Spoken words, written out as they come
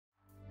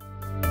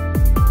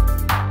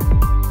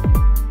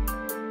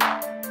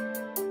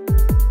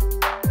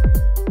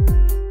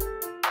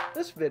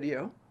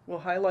video will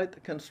highlight the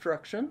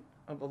construction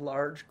of a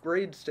large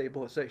grade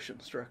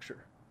stabilization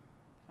structure.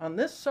 On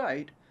this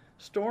site,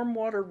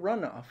 stormwater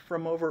runoff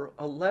from over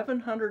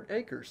 1,100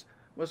 acres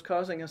was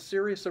causing a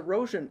serious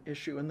erosion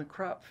issue in the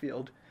crop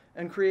field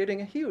and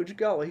creating a huge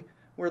gully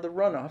where the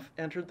runoff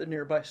entered the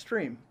nearby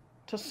stream.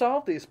 To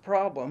solve these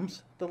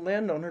problems, the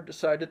landowner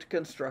decided to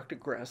construct a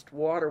grassed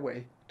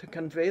waterway to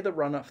convey the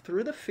runoff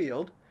through the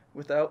field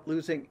without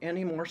losing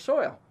any more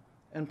soil,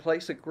 and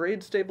place a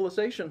grade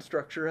stabilization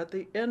structure at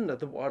the end of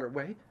the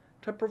waterway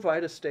to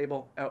provide a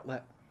stable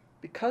outlet.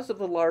 Because of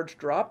the large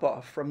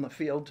drop-off from the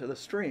field to the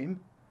stream,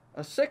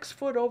 a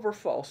 6-foot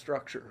overfall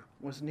structure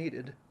was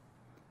needed.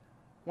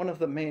 One of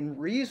the main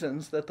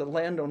reasons that the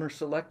landowner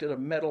selected a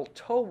metal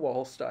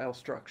Toewall style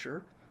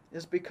structure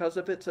is because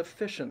of its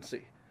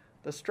efficiency.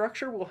 The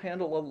structure will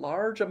handle a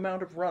large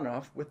amount of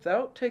runoff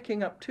without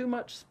taking up too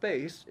much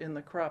space in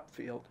the crop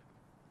field.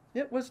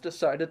 It was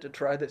decided to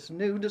try this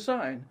new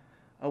design,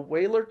 a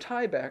whaler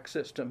tieback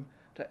system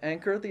to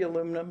anchor the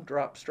aluminum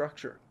drop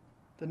structure.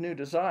 The new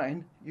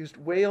design used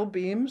whale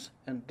beams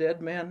and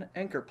deadman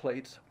anchor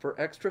plates for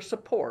extra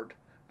support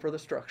for the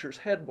structure's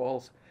head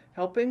walls,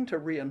 helping to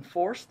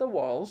reinforce the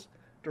walls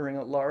during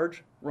a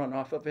large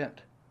runoff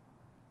event.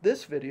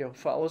 This video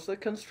follows the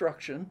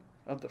construction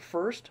of the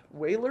first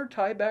whaler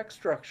tieback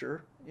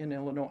structure in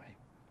Illinois.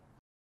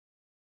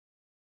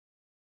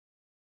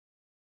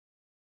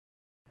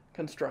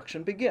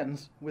 Construction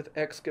begins with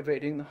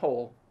excavating the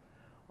hole.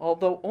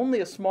 Although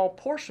only a small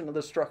portion of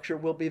the structure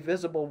will be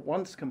visible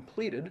once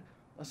completed,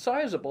 a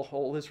sizable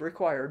hole is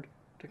required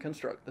to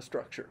construct the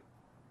structure.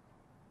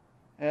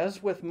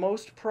 As with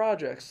most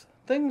projects,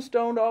 things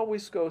don't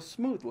always go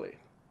smoothly.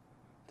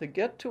 To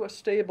get to a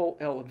stable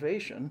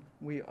elevation,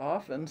 we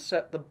often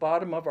set the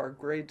bottom of our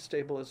grade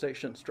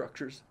stabilization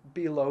structures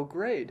below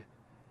grade.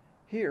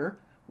 Here,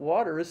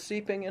 water is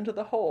seeping into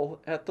the hole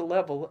at the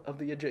level of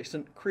the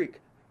adjacent creek.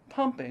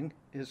 Pumping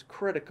is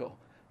critical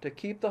to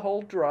keep the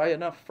hole dry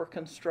enough for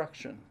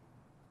construction.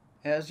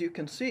 As you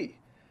can see,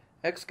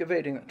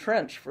 excavating a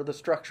trench for the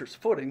structure's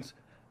footings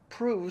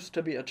proves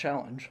to be a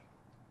challenge.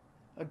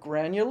 A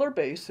granular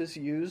base is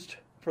used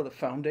for the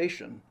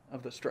foundation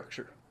of the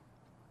structure.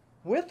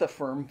 With a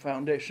firm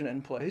foundation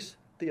in place,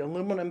 the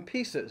aluminum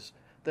pieces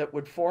that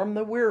would form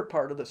the weir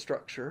part of the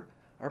structure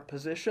are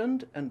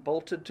positioned and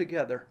bolted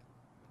together.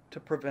 To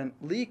prevent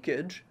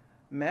leakage,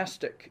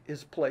 mastic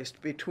is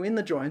placed between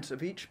the joints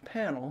of each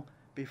panel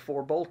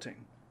before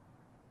bolting.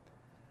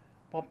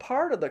 While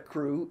part of the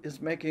crew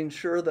is making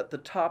sure that the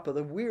top of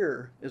the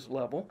weir is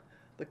level,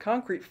 the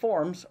concrete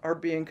forms are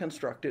being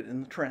constructed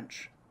in the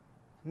trench.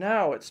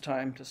 Now it's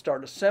time to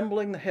start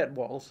assembling the head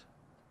walls.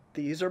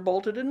 These are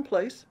bolted in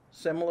place,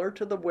 similar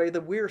to the way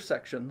the weir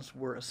sections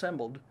were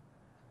assembled.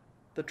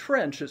 The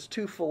trench is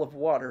too full of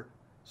water,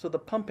 so the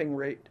pumping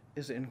rate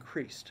is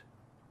increased.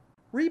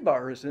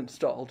 Rebar is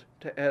installed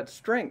to add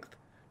strength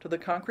to the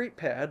concrete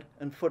pad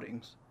and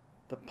footings.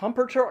 The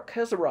pumper truck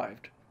has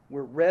arrived.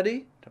 We're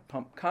ready to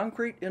pump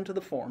concrete into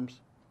the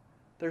forms.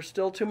 There's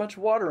still too much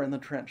water in the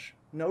trench.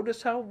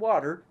 Notice how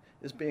water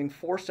is being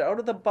forced out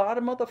of the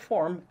bottom of the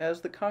form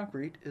as the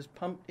concrete is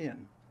pumped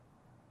in.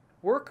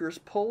 Workers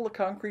pull the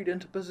concrete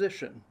into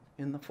position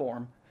in the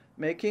form,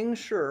 making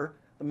sure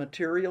the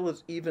material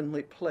is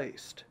evenly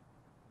placed.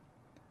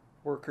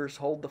 Workers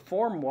hold the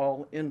form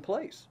wall in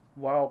place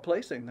while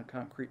placing the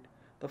concrete.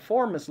 The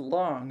form is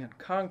long and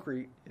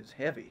concrete is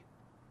heavy.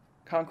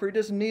 Concrete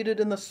is needed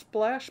in the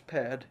splash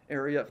pad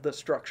area of the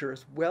structure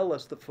as well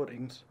as the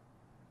footings.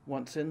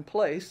 Once in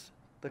place,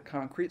 the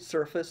concrete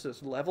surface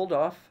is leveled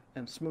off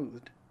and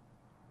smoothed.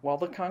 While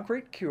the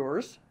concrete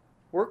cures,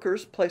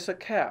 workers place a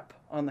cap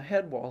on the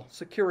head wall,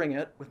 securing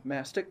it with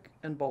mastic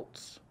and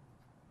bolts.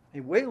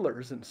 A whaler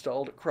is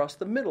installed across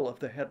the middle of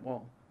the head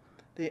wall.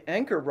 The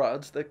anchor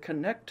rods that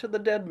connect to the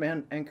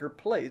deadman anchor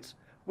plates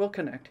will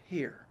connect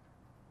here.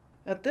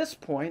 At this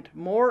point,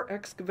 more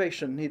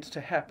excavation needs to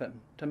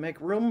happen to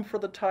make room for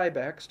the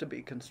tiebacks to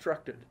be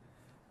constructed.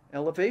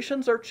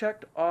 Elevations are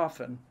checked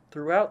often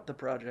throughout the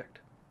project.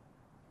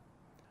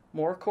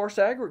 More coarse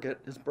aggregate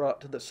is brought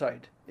to the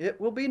site. It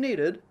will be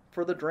needed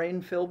for the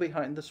drain fill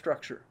behind the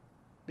structure.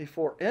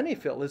 Before any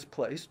fill is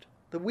placed,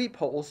 the weep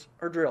holes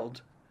are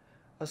drilled.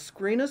 A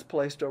screen is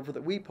placed over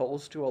the weep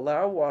holes to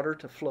allow water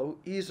to flow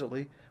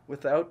easily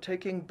without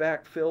taking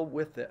backfill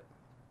with it.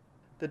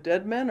 The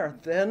deadmen are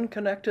then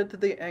connected to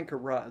the anchor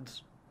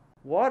rods.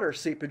 Water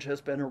seepage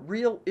has been a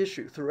real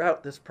issue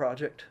throughout this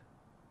project.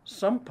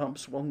 Sump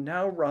pumps will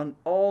now run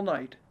all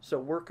night so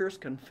workers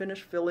can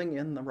finish filling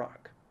in the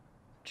rock.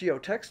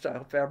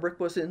 Geotextile fabric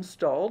was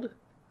installed,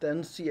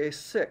 then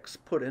CA6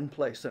 put in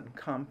place and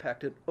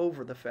compacted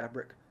over the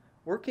fabric,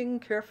 working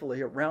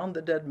carefully around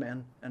the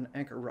deadmen and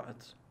anchor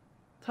rods.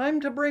 Time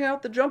to bring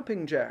out the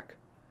jumping jack.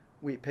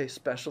 We pay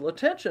special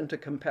attention to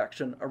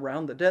compaction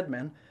around the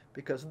deadmen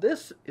because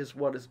this is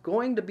what is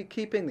going to be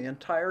keeping the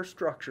entire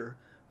structure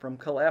from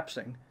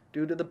collapsing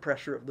due to the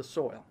pressure of the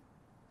soil.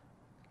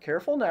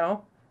 Careful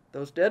now,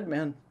 those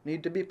deadmen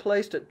need to be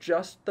placed at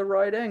just the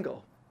right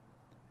angle.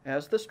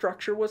 As the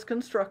structure was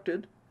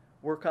constructed,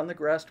 work on the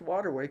grassed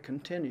waterway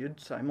continued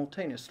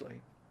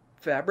simultaneously.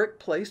 Fabric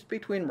placed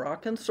between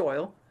rock and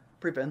soil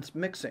prevents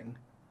mixing.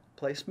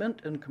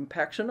 Placement and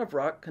compaction of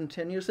rock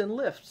continues in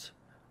lifts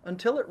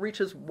until it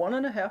reaches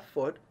 1.5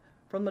 foot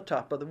from the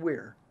top of the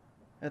weir.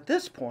 At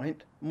this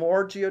point,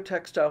 more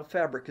geotextile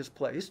fabric is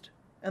placed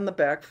and the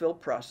backfill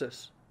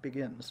process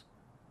begins.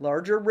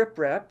 Larger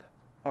riprap,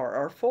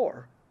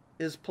 RR4,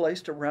 is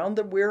placed around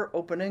the weir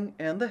opening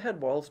and the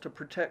headwalls to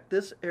protect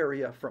this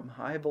area from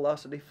high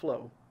velocity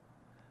flow.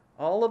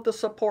 All of the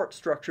support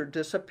structure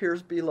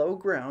disappears below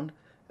ground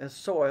as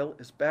soil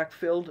is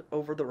backfilled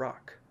over the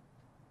rock.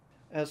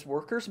 As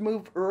workers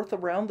move earth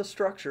around the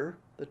structure,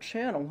 the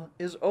channel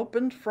is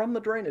opened from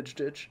the drainage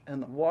ditch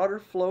and the water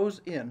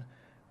flows in.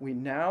 We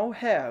now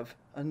have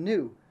a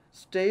new,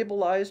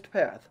 stabilized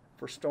path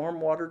for storm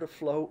water to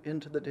flow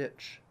into the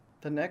ditch.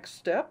 The next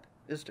step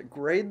is to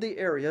grade the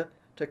area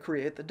to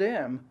create the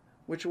dam,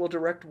 which will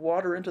direct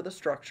water into the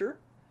structure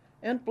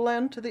and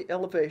blend to the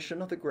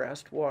elevation of the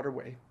grassed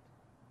waterway.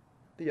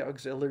 The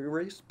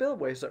auxiliary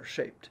spillways are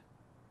shaped.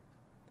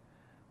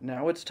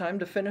 Now it's time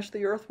to finish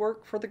the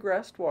earthwork for the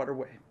grassed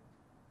waterway.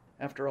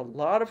 After a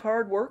lot of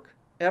hard work,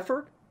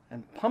 effort,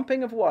 and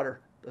pumping of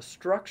water, the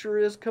structure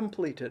is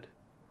completed.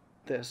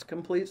 This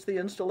completes the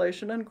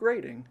installation and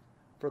grading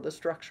for the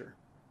structure.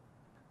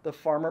 The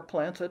farmer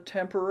plants a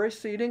temporary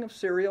seeding of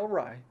cereal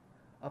rye.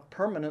 A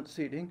permanent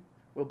seeding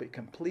will be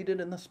completed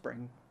in the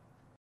spring.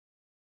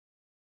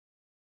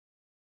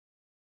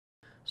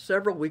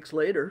 Several weeks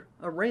later,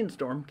 a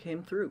rainstorm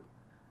came through.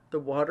 The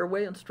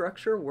waterway and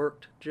structure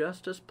worked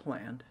just as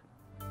planned.